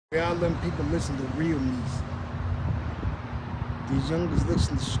We all letting people listen to real music. These youngers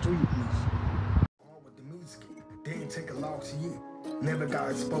listen to street music. All with the music, they ain't take a loss yet. Never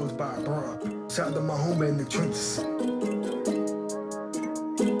got exposed by a broad. Shout out to my homie in the trenches.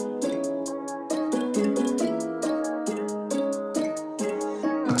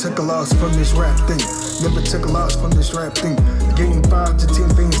 I took a loss from this rap thing. Never took a loss from this rap thing. Getting 5 to 10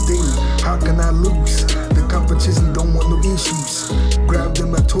 things daily. How can I lose? The competition don't want no issues. Grabbed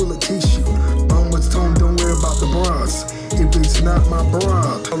in my toilet tissue. Mom was told don't worry about the bras. If it's not my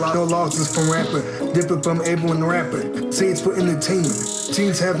broad. No losses from rapper. Different from everyone rapper. Say it's for entertainment.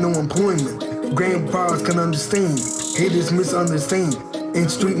 Teens have no employment. Grandpas can understand. Haters misunderstand. In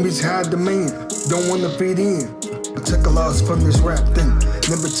street music high demand. Don't wanna fit in. I took a loss from this rap thing.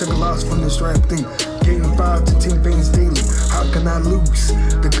 Never took a loss from this rap thing. Getting 5 to 10 things daily. How can I lose?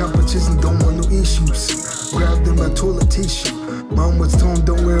 The competition don't want no issues. Grabbed in my toilet tissue. Mom was told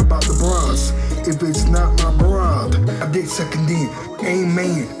don't worry about the bras. If it's not my broad. I did second in.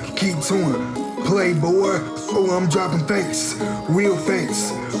 Amen. Keep touring. Playboy. Oh, I'm dropping face. Real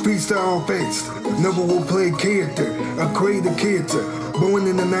face. Freestyle face. Never will play character. I create a character. Born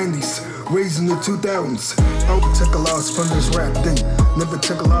in the 90s. Raised in the 2000s. I took a loss from this rap thing. Never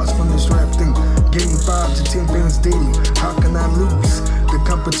took a loss from this rap thing. Getting 5 to 10 things daily. How can I lose? The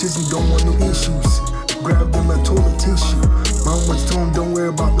competition don't want no issues. Grabbed in my toilet tissue. Mom was told don't worry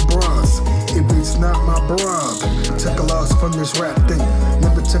about the bras. If it's not my broad. Took a loss from this rap thing.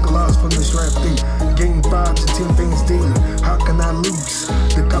 Never took a loss from this rap thing. Getting 5 to 10 things daily. How can I lose?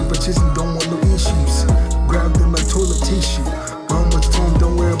 The competition don't want no issues. Grabbed in my toilet tissue. Mom was told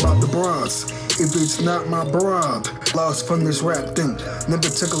don't worry about the bras. If it's not my broad. Lost from this rap thing. Never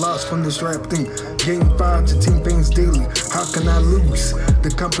took a loss from this rap thing. Getting 5 to 10 things daily. How can I lose?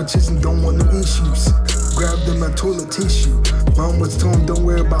 The competition don't want no issues. Grabbed in my toilet tissue. Mom was told don't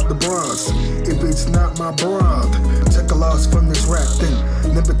worry about the bras. If it's not my broad. Took a loss from this rap thing.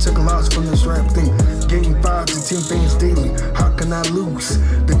 Never took a loss from this rap thing. Getting 5 to 10 things daily. How can I lose?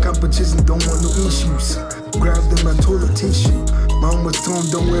 The competition don't want no issues. Grabbed in my toilet tissue. Mom was told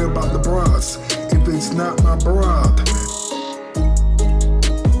don't worry about the bras. If it's not my broad.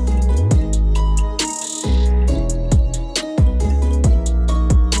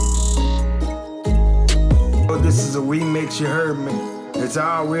 This is a remix, you heard me. It's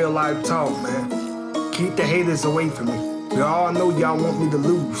all real life talk, man. Keep the haters away from me. We all know y'all want me to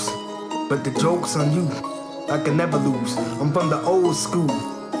lose. But the joke's on you. I can never lose. I'm from the old school.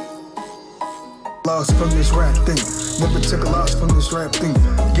 Lost from this rap thing. Never took a loss from this rap thing.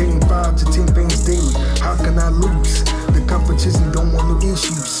 Getting 5 to 10 things daily. How can I lose? The competition don't want no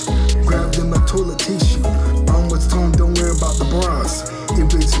issues. Grabbed in my toilet tissue. Mom was told don't worry about the bras.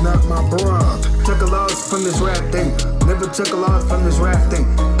 If it's not my broad. Took a loss from this rap thing. Never took a loss from this rap thing.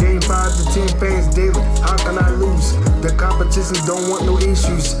 Getting 5 to 10 fans daily. How can I lose? The competition don't want no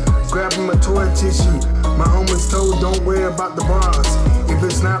issues. Grabbing my toilet tissue. My homies told don't worry about the bras. If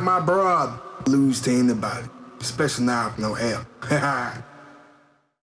it's not my broad. Lose to anybody. Especially now with no hair.